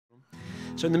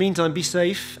So in the meantime, be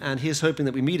safe, and here's hoping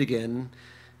that we meet again.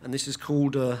 And this is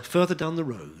called Further Down the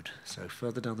Road. So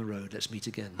further down the road, let's meet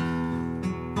again.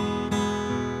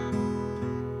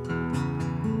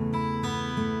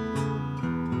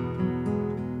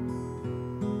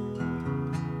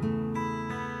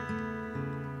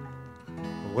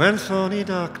 When thorny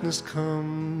darkness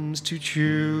comes to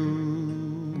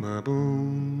chew my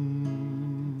bones,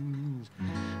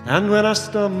 and when I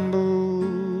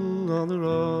stumble on the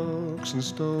rocks and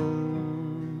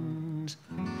stones,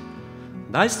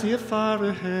 and I see a fire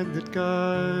ahead that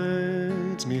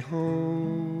guides me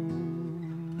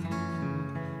home,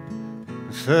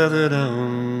 further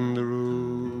down the road.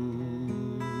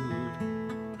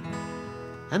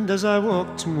 And as I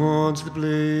walk towards the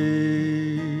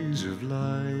blaze of light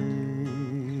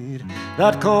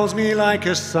that calls me like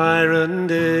a siren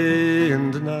day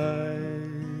and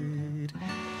night,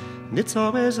 and it's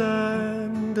always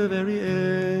at the very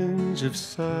edge of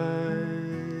sight,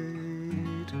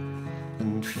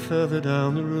 and further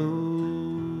down the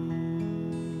road,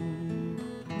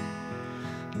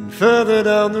 and further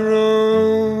down the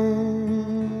road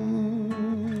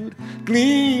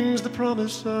gleams the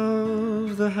promise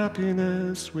of the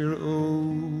happiness we're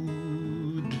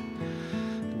owed.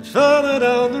 And further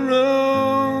down the road,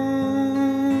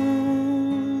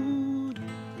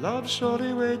 love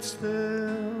surely waits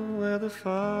there where the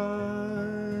fire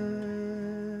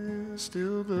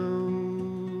still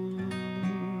glows.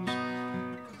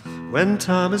 When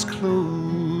time has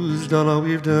closed on all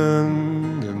we've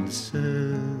done and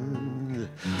said,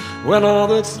 when all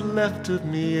that's left of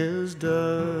me is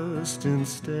dust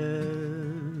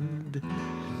instead,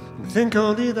 think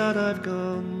only that I've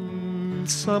gone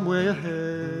some way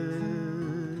ahead,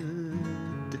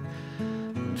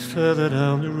 and further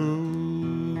down the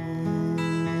road,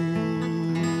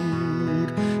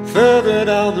 further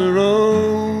down the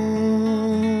road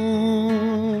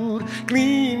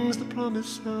gleams the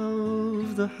promise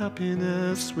of the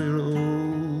happiness we're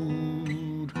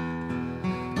owed.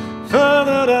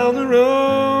 Further down the road,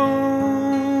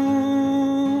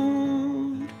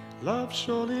 love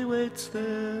surely waits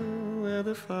there where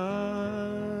the fire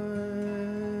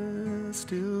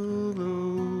still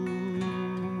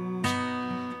glows.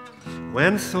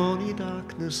 When thorny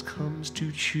darkness comes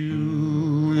to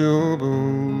chew your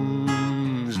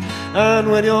bones,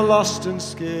 and when you're lost and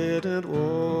scared and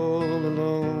all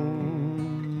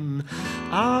alone,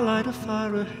 I'll light a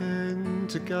fire ahead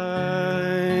to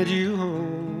guide you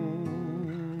home.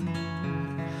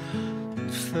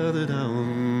 Further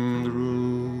down the road,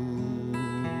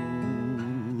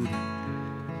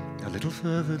 a little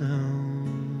further down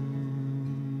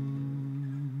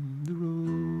the road.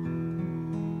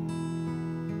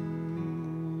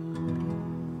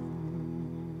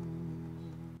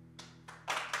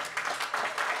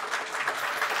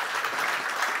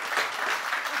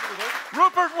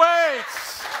 Rupert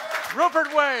Wates!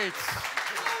 Rupert Wates!